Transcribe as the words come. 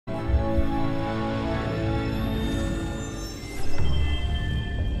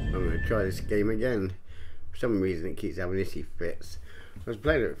try this game again. For some reason it keeps having issue fits. I was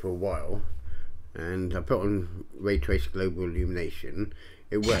playing it for a while and I put on ray trace global illumination.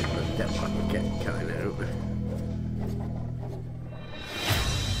 It worked, but the depth button kept cutting out.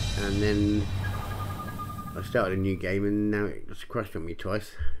 And then I started a new game and now it's crashed on me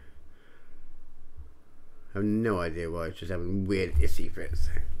twice. I have no idea why. It's just having weird issue fits.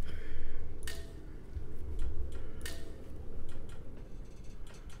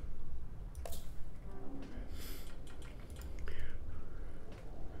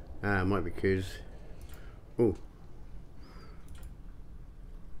 Might be because, oh,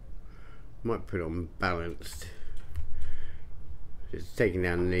 might put it on balanced. It's taking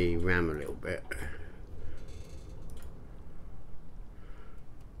down the RAM a little bit,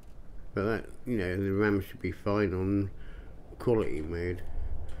 but that, you know, the RAM should be fine on quality mode.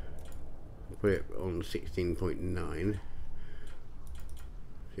 Put it on 16.9.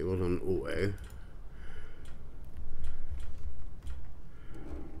 It was on auto.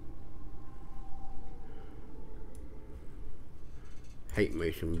 Hate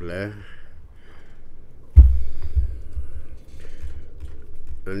motion blur. I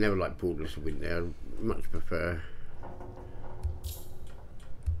never like borderless window. I much prefer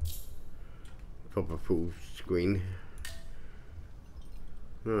proper full screen.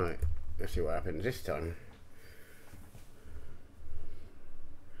 Right, let's see what happens this time.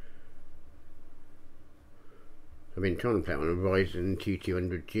 I've been trying to play it on a Ryzen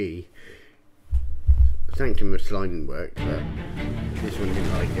 2200G. Sanctum of Slime worked, but this one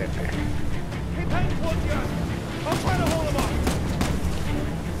didn't like it. Keep heading towards the earth. I'll try to hold him up.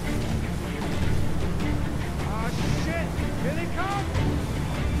 Ah, shit! Here they come!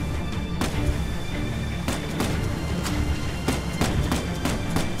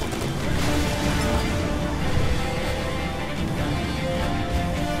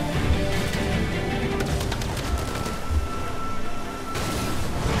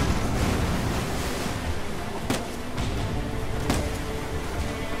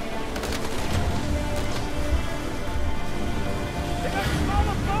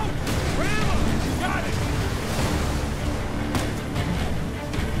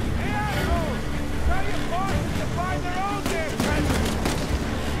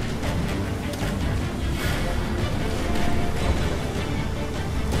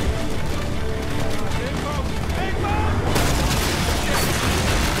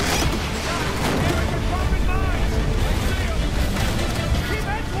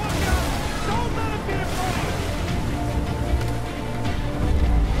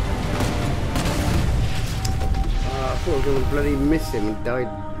 I was going to bloody miss him and died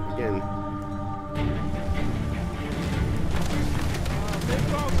again.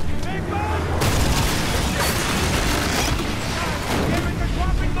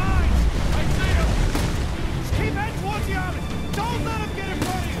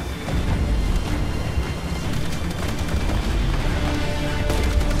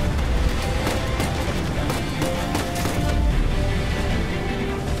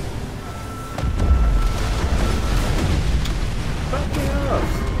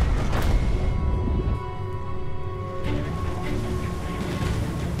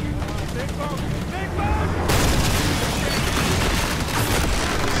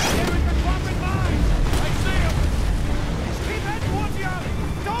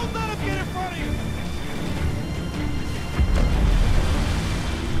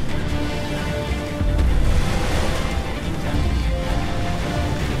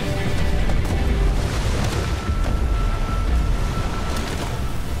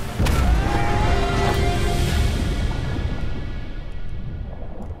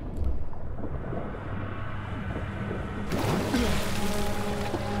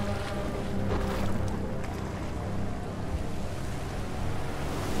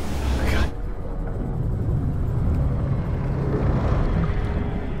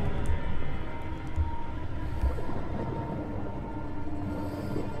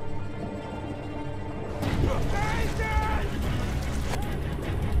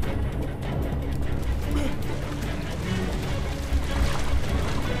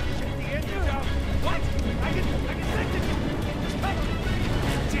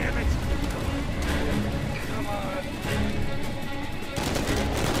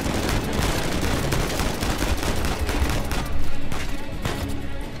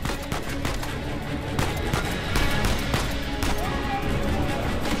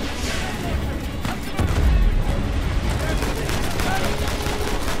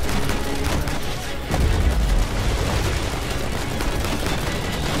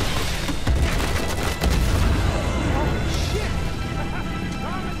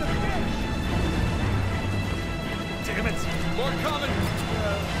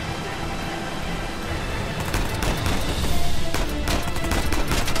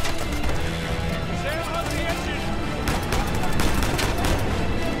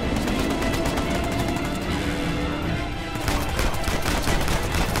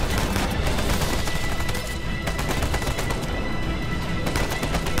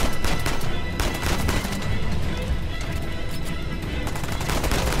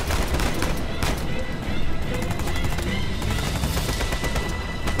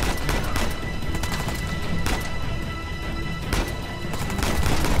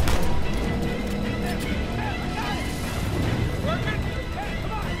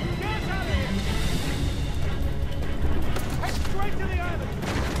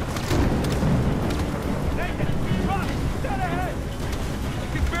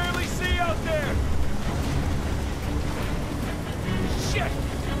 out there! Shit!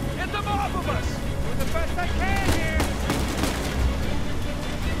 Get them off of us! Doing the best I can here!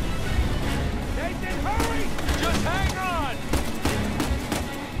 Nathan, hurry! Just hang on!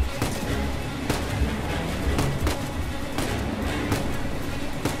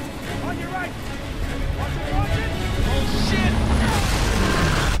 On your right! Watch it, watch it! Oh, shit!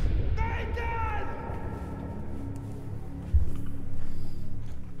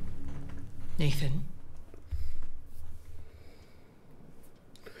 Nathan?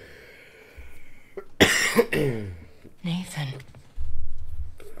 Nathan?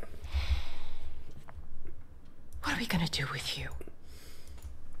 What are we gonna do with you?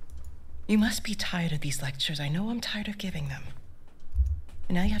 You must be tired of these lectures. I know I'm tired of giving them.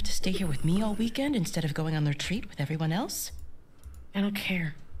 And now you have to stay here with me all weekend instead of going on the retreat with everyone else? I don't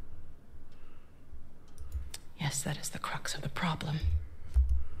care. Yes, that is the crux of the problem.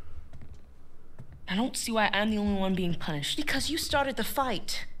 I don't see why I'm the only one being punished. Because you started the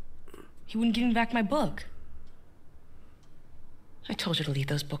fight. He wouldn't give me back my book. I told you to leave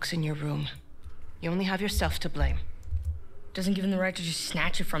those books in your room. You only have yourself to blame. Doesn't give him the right to just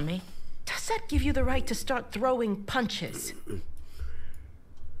snatch it from me. Does that give you the right to start throwing punches?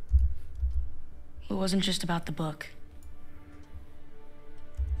 It wasn't just about the book.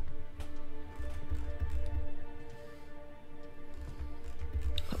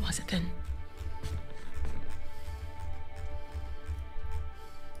 What was it then?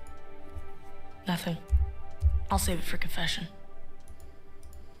 Nothing. I'll save it for confession.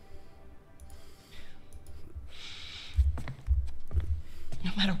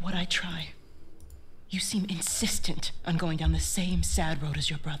 No matter what I try, you seem insistent on going down the same sad road as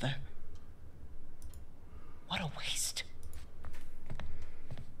your brother. What a waste.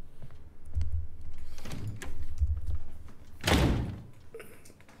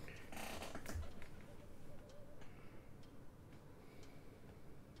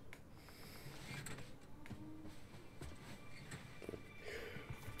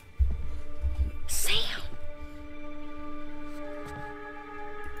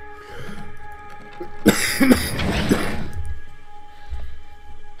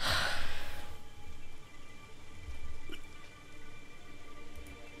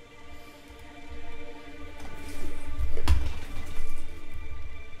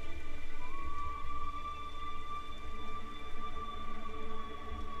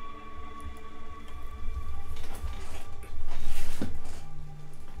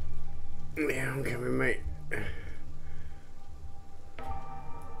 Yeah, I'm coming, mate.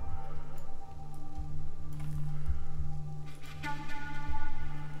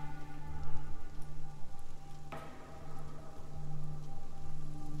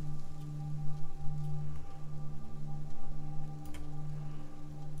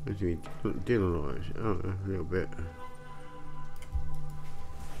 What do you mean? Dealing like this? Oh, a little bit.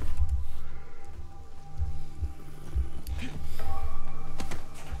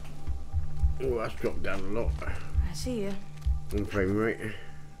 Oh, that's dropped down a lot. I see you. On frame rate.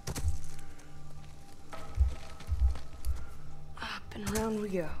 Up and around we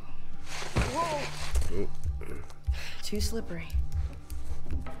go. Whoa! Oh. Too slippery.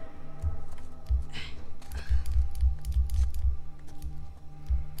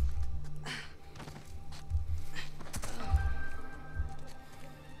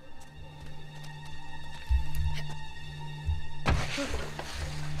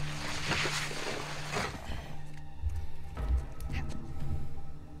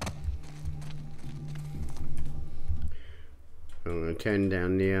 I'm going to turn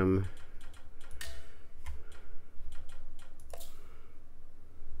down the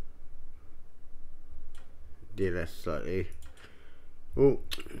DLS slightly. Oh,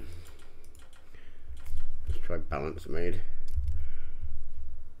 let's try balance mode.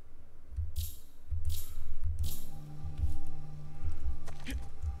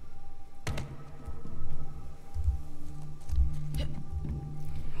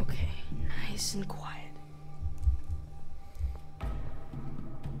 Okay, nice and quiet.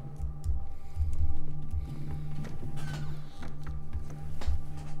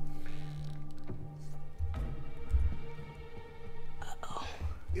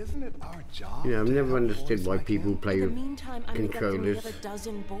 Isn't it our job? Yeah, I've never understood why people play In the with meantime, I'm controllers neglecting the other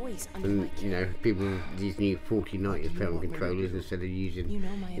dozen boys under and my care. you know people these new 4090s play on controllers instead of using You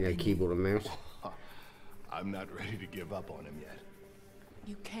know my opinion. keyboard and mouse. I'm not ready to give up on him yet.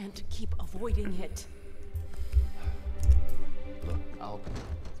 You can't keep avoiding it. Look, I'll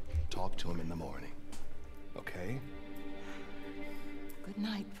talk to him in the morning. Okay? Good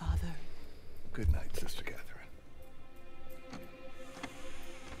night, Father. Good night, Sister Catherine.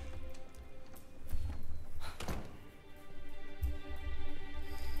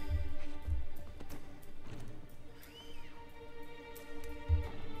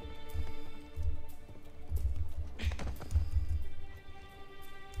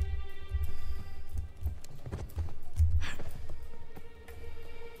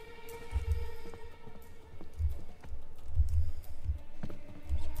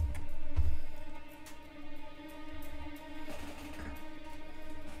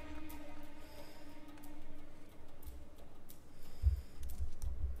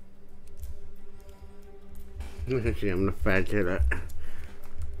 Actually, I'm not fair to that.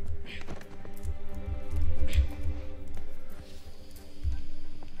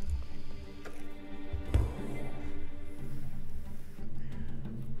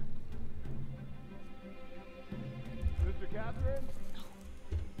 Mr. Catherine?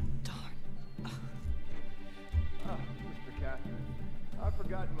 Darn. Oh, Mr. Catherine. I've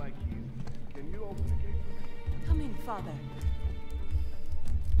forgotten my keys. Can you open the gate for me? Come in, Father.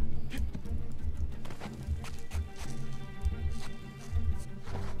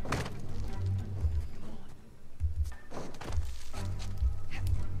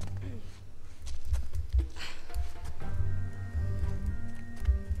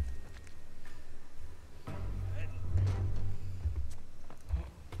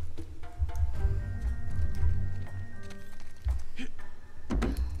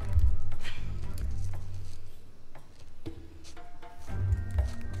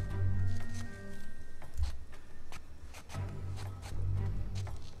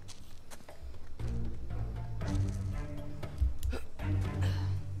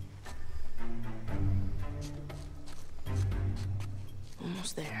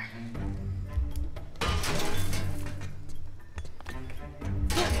 Almost there.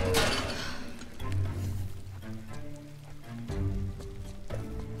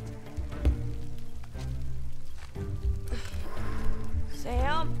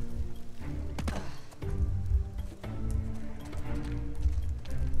 Sam?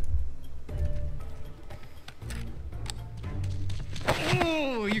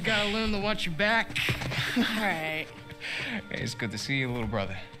 Oh, you gotta learn to watch your back. All right. Hey, it's good to see you, little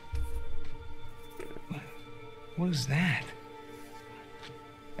brother. What is that?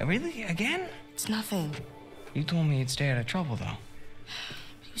 Really? Again? It's nothing. You told me you'd stay out of trouble, though.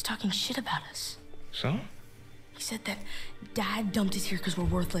 He was talking shit about us. So? He said that Dad dumped us here because we're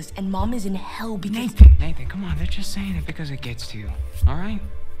worthless, and Mom is in hell because... Nathan, come on. They're just saying it because it gets to you. All right?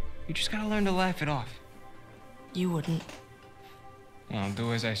 You just gotta learn to laugh it off. You wouldn't. Well,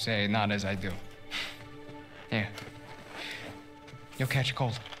 do as I say, not as I do. Here. You'll catch a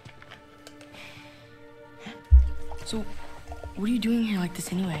cold. So, what are you doing here like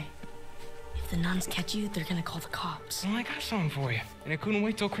this anyway? If the nuns catch you, they're gonna call the cops. Well, I got something for you, and it couldn't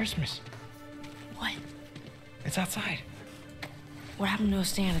wait till Christmas. What? It's outside. What happened to us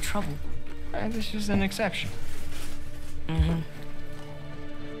staying out of trouble? This is an exception. Mm-hmm.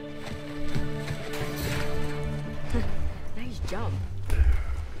 Nice jump.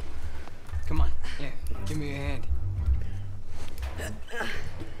 Come on. Yeah, give me a hand.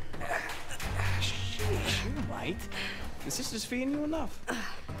 Sheesh, you're right. The sister's feeding you enough. The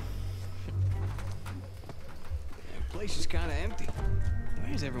place is kind of empty.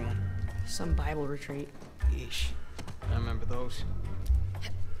 Where's everyone? Some Bible retreat. Yeesh. I remember those.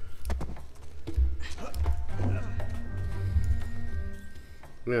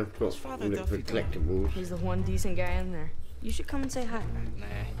 Yeah, I've got Father look for Duffy doing? collectibles. He's the one decent guy in there. You should come and say hi. Nah,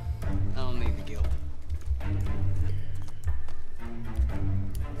 I don't need the guilt.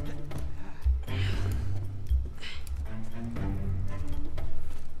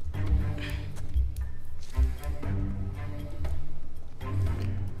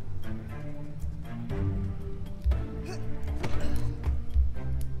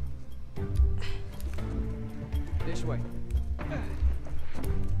 This way. I'm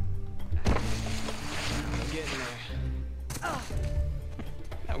getting there.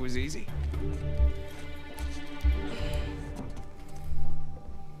 That was easy.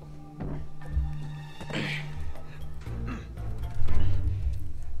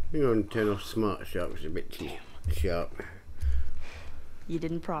 Hang on, turn off smart sharp, it's a bit too sharp. You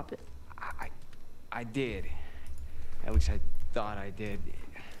didn't prop it. I did. At least I thought I did.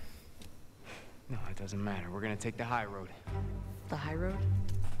 No, it doesn't matter. We're gonna take the high road. The high road?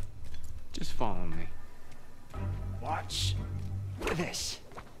 Just follow me. Watch this.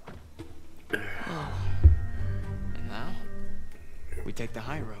 Oh. And now, we take the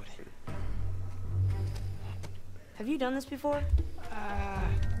high road. Have you done this before?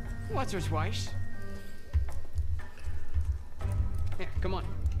 Once or twice. Here, come on.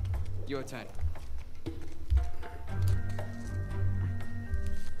 Your turn.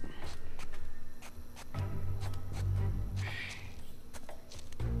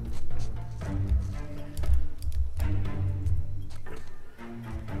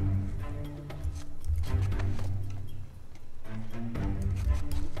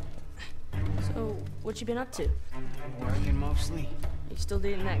 So, what you been up to? Working mostly. You still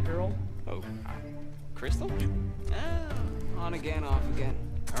dating that girl? Oh, Crystal? On again, off again.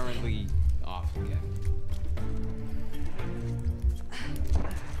 Currently off again.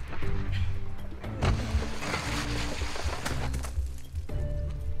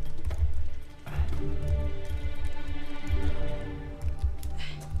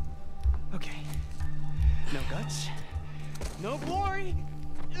 No guts. No glory.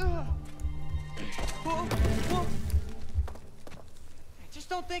 Ugh. Whoa, whoa. Hey, just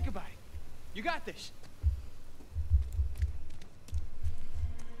don't think about it. You got this.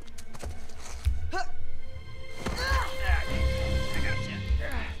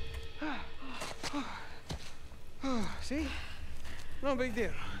 Huh. See? No big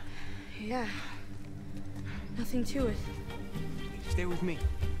deal. Yeah. Nothing to it. Stay with me.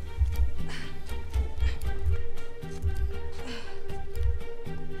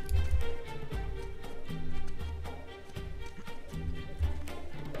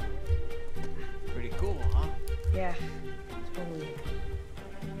 Pretty cool, huh? Yeah. Totally.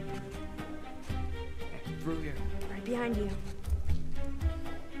 Through here. Right behind you.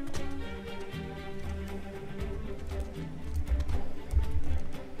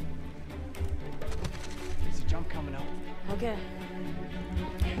 There's a jump coming up. Okay.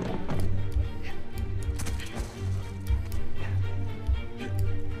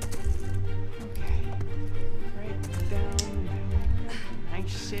 Okay. Right down.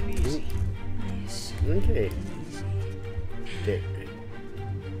 Nice and easy. Nice. Okay. Easy. Dick.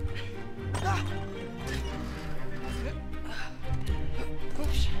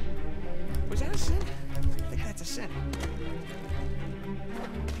 Oops. Was that a sin? I think that's a sin.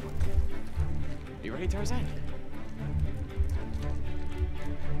 You ready, Tarzan?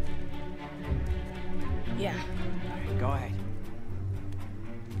 Yeah. All right, go ahead.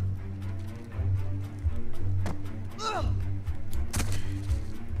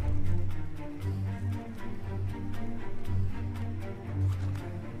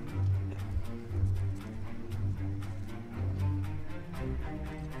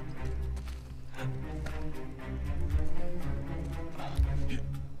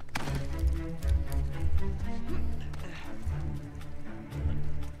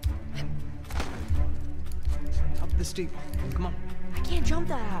 Up the steep. Come on. I can't jump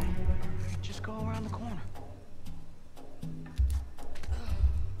that high. Just go around the corner.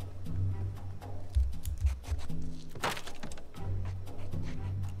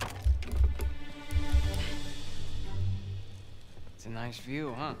 It's a nice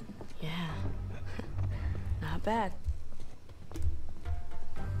view, huh? Yeah. Not bad.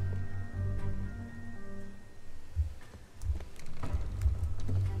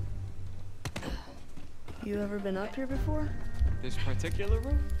 You ever been up here before? This particular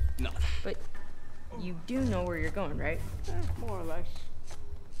room? No. But you do know where you're going, right? More or less.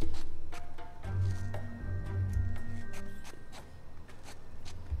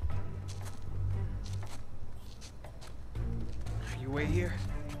 You wait here,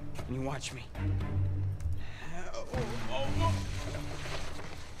 and you watch me.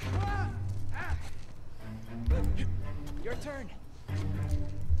 Your turn.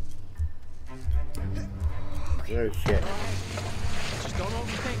 Oh shit. Just don't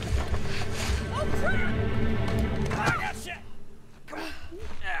overthink it. Oh crap! Ah, shit! Come on.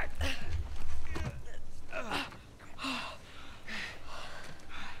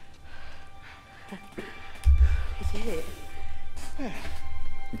 I did it.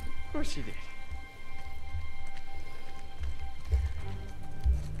 Of course you did.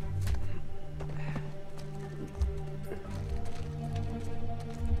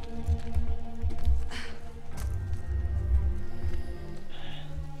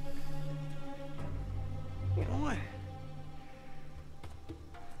 You know what?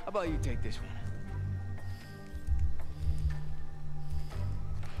 How about you take this one?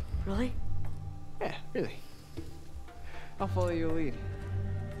 Really? Yeah, really. I'll follow your lead.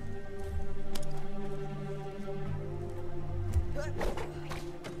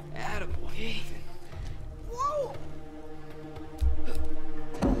 Attaboy, Ethan. Whoa!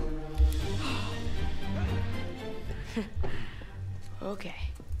 Okay.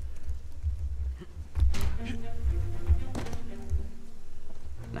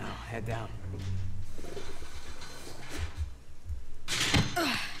 Now, head down.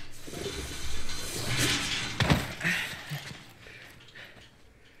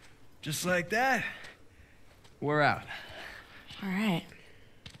 Just like that, we're out. All right.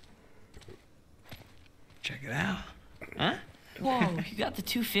 Check it out. Huh? Whoa, you got the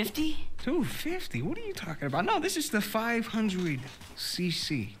 250? 250? What are you talking about? No, this is the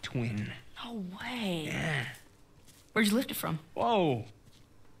 500cc twin. No way. Yeah. Where'd you lift it from? Whoa.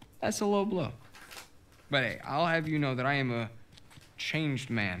 That's a low blow. But hey, I'll have you know that I am a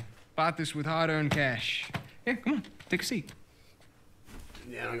changed man. Bought this with hard-earned cash. Here, come on, take a seat.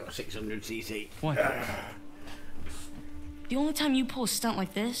 Yeah, I got 600cc. What? The only time you pull a stunt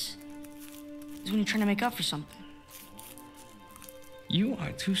like this is when you're trying to make up for something. You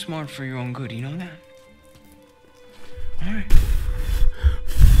are too smart for your own good, you know that? All right.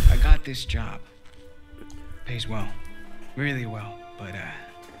 I got this job. Pays well. Really well. But, I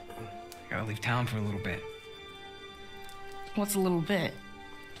gotta leave town for a little bit. What's a little bit?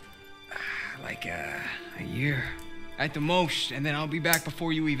 Like, a year. At the most, and then I'll be back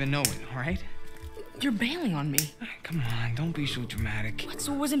before you even know it, all right? You're bailing on me. Come on, don't be so dramatic. What,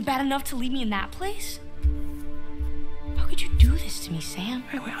 so it wasn't bad enough to leave me in that place? How could you do this to me, Sam?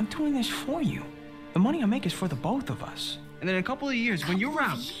 Wait, I'm doing this for you. The money I make is for the both of us. And then in a couple of years, when you're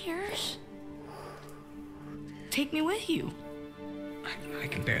out... Years? Take me with you. I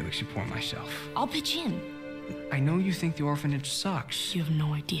can barely support myself. I'll pitch in. I know you think the orphanage sucks. You have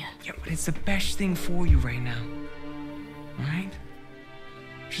no idea. Yeah, but it's the best thing for you right now. All right?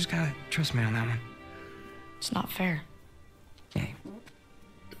 Just gotta trust me on that one. It's not fair. Hey,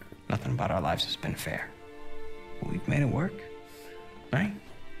 nothing about our lives has been fair. But we've made it work, right?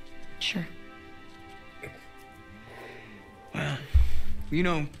 Sure. Well, you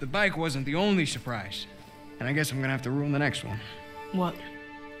know, the bike wasn't the only surprise. And I guess I'm gonna have to ruin the next one. What?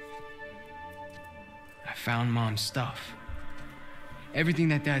 I found Mom's stuff. Everything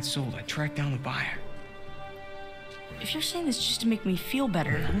that Dad sold, I tracked down the buyer. If you're saying this just to make me feel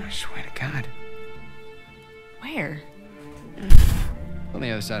better... I swear to God. Where? On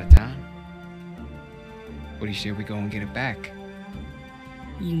the other side of town. What do you say we go and get it back?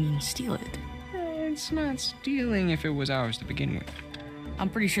 You mean steal it? It's not stealing if it was ours to begin with. I'm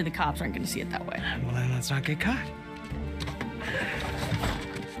pretty sure the cops aren't gonna see it that way. Well, then let's not get caught.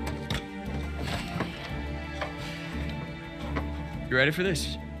 You ready for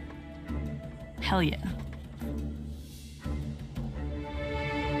this? Hell yeah.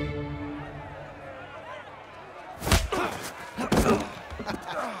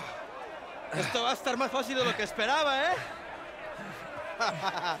 Esto va a estar más fácil de lo que esperaba, ¿eh?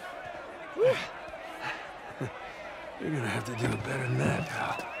 You're gonna have to do it better than that,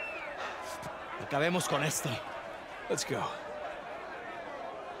 pal. Acabemos con esto. Let's go.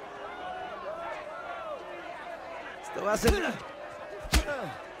 Esto va a ser...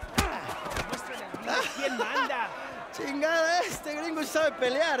 ¿Quién manda? Chingada, este gringo sabe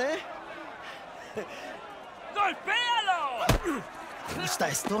pelear, ¿eh? ¡Golpéalo! ¿Te gusta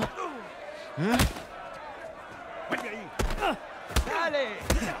esto? ¡Dale!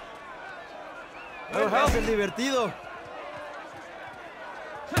 No dejas el divertido.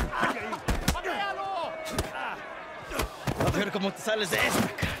 A ver cómo te sales de esta.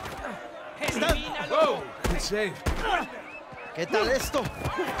 ¡Elimínalo! Good save. ¿Qué tal esto?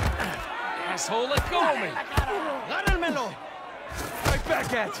 Asshole, let go of me! ¡Gánalmelo! Right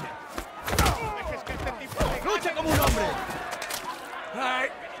back at you! ¡Lucha como un hombre! All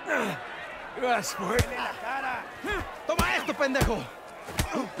right. You asked for it. ¡Toma esto, pendejo!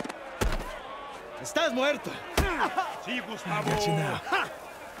 ¡Estás muerto! Sí, Gustavo. Get you now.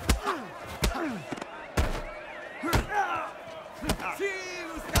 ¡Sí,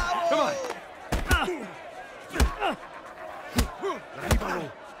 Gustavo! Come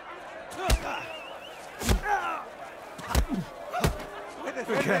on.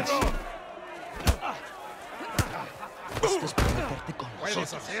 Good catch. Esto es para meterte con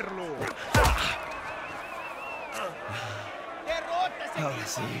Puedes hacerlo. Ahora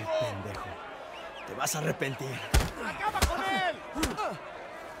sí, pendejo. Te vas a arrepentir. ¡Acaba con él!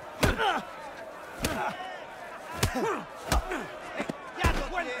 ¡Ya no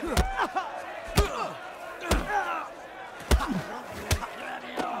puedes!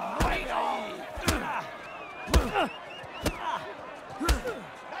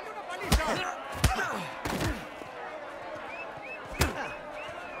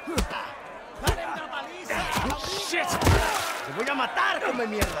 ¡Shit! ¡Te voy a matar, come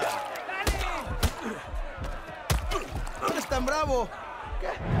mierda! ¿No eres tan bravo?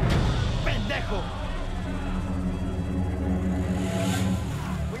 ¿Qué? ¡Pendejo!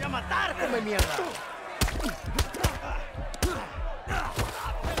 ¡Voy a matar, come mierda!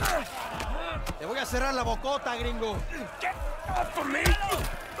 ¡Te voy a cerrar la bocota, gringo! Get off of me!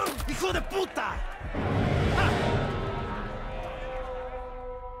 ¡Hijo de puta!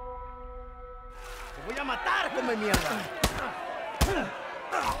 ¡Te voy a matar, come mierda!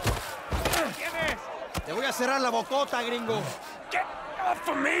 ¿Quién es? ¡Te voy a cerrar la bocota, gringo! Get off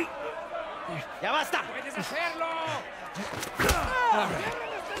of me! ¡Ya basta! ¡Puedes hacerlo!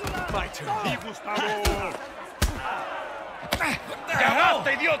 My turn. ¡Sí, Gustavo! ¡Ya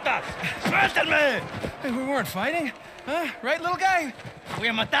basta, idiotas! ¡Suéltenme! Hey, we weren't fighting, huh? Right, little guy? ¡Voy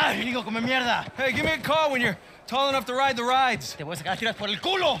a matar, gringo, come mierda! Hey, give me a call when you're tall enough to ride the rides. ¡Te voy a sacar tiras por el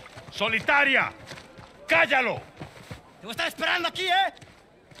culo! ¡Solitaria! ¡Cállalo! ¡Te voy a estar esperando aquí, eh!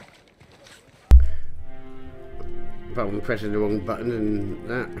 Apart from pressing the wrong button and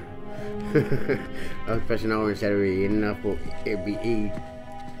that. I was pressing R instead of E, and I thought it'd be E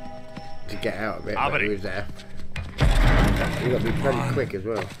to get out of it, but it was there. You gotta be pretty quick as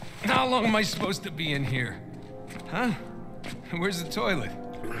well. How long am I supposed to be in here? Huh? Where's the toilet?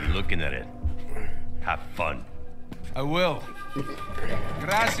 Looking at it. Have fun. I will.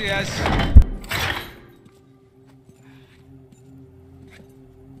 Gracias.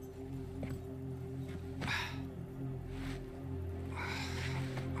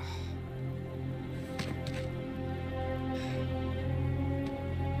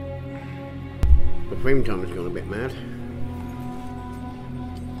 The frame time has gone a bit mad.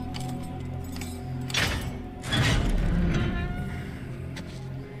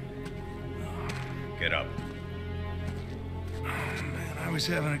 Get up. Oh, man, I was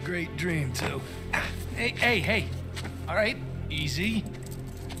having a great dream, too. Hey. All right, easy.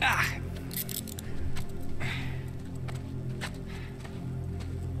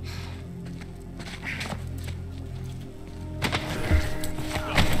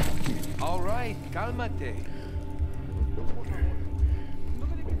 All right, cálmate.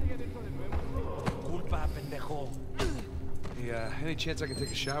 Culpa, pendejo. Yeah, any chance I can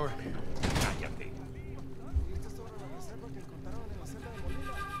take a shower? Cállate.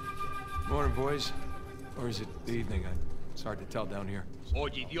 Morning, boys. Or is it the evening? It's hard to tell down here.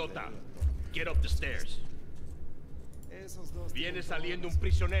 Oye, idiota. Get up the stairs. Viene saliendo un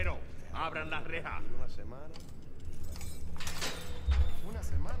prisionero. Abran la reja.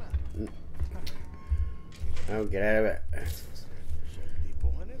 Oh, get out of it.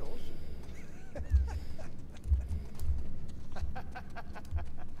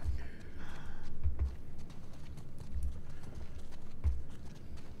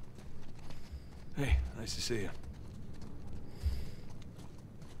 Hey, nice to see you.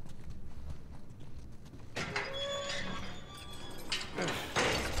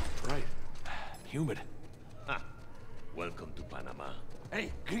 Right. Humid. Welcome to Panama.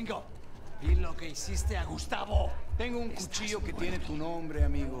 Hey, gringo. ¿Y lo que hiciste a Gustavo? Tengo un cuchillo que tiene tu nombre,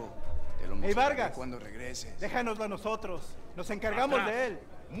 amigo. Te lo mostraré Vargas, cuando regreses. déjanoslo a nosotros. Nos encargamos Atrás. de él.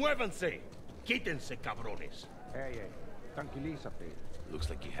 Muévanse. Quítense, cabrones. Hey, tranquilízate. Looks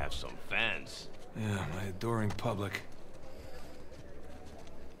like you have some fans. Yeah, my adoring public.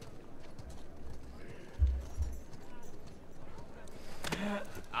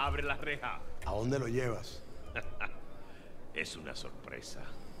 Abre la reja. ¿A dónde lo llevas? Es una sorpresa.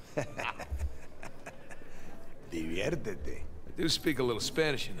 Diviértete. I do speak a little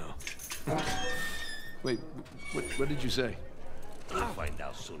Spanish, you know. Wait, what did you say? We'll find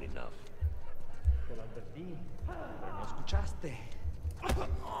out soon enough. Te lo advertí, pero no escuchaste.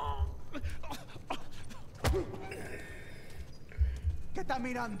 ¿Qué está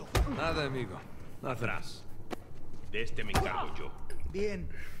mirando? Nada, amigo. Nothing. Atrás. De este me encargo yo. Bien.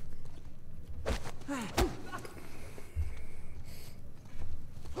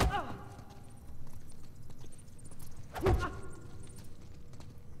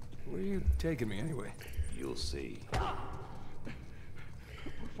 Where are you taking me anyway? You'll see.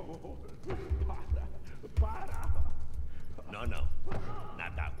 No,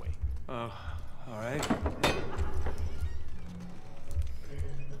 not that way. Oh, all right.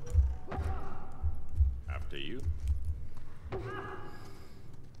 After you.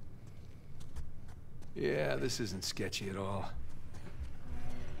 Yeah, this isn't sketchy at all.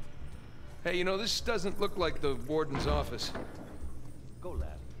 Hey, you know, this doesn't look like the warden's office. Go,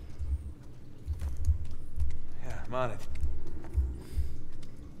 lad. Yeah, I'm on it.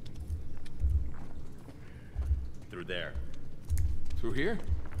 Through there. Through here?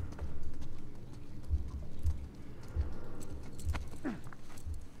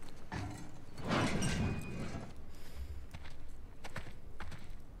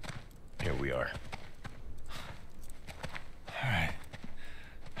 Here we are. All right.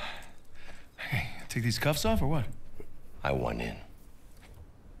 Hey, take these cuffs off or what? I want in.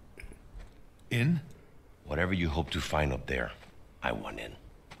 In? Whatever you hope to find up there, I want in.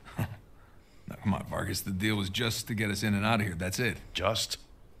 Now, come on, Vargas. The deal was just to get us in and out of here. That's it. Just?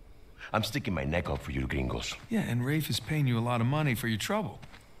 I'm sticking my neck out for you gringos. Yeah, and Rafe is paying you a lot of money for your trouble.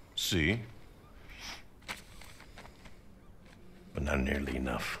 See? But not nearly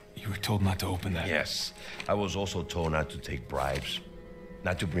enough. You were told not to open that. Yes. I was also told not to take bribes,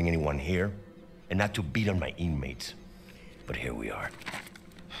 not to bring anyone here, and not to beat on my inmates. But here we are.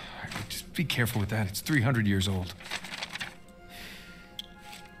 All right, just be careful with that. It's 300 years old.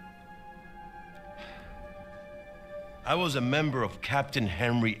 I was a member of Captain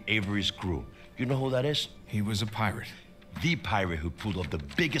Henry Avery's crew. You know who that is? He was a pirate. The pirate who pulled off the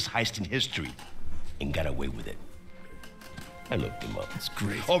biggest heist in history and got away with it. I looked him up. That's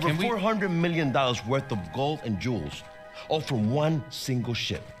great. Over Can we- $400 million worth of gold and jewels, all from one single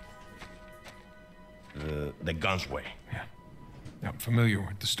ship. The Gunsway. Yeah. I'm familiar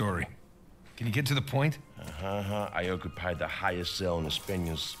with the story. Can you get to the point? I occupied the highest cell in the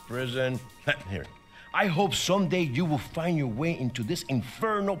Spaniards' prison. Here. I hope someday you will find your way into this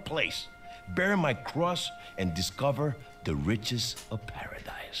infernal place, bear my cross, and discover the riches of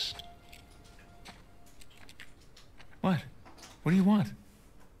paradise. What? What do you want?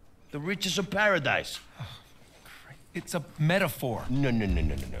 The riches of paradise. It's a metaphor. No.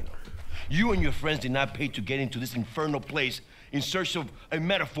 You and your friends did not pay to get into this infernal place in search of a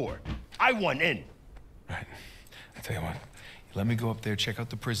metaphor. I want in. Right. I tell you what. Let me go up there, check out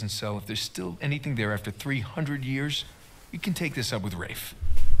the prison cell. If there's still anything there after 300 years, you can take this up with Rafe.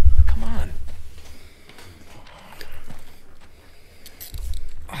 Come on.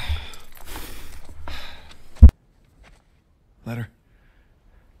 Letter.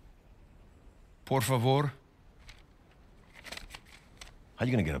 Por favor. How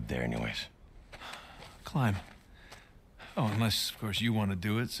you gonna get up there anyways? Climb. Oh, unless, of course, you want to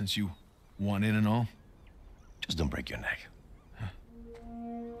do it, since you want in and all. Just don't break your neck.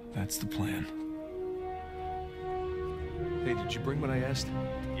 That's the plan. Hey, did you bring what I asked?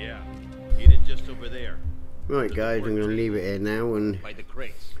 Yeah. Eat it just over there. Right, guys, I'm going to leave it here now, and By the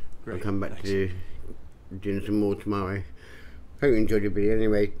crates. I'll come back to doing some more tomorrow. Hope you enjoyed the video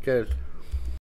anyway. Cheers.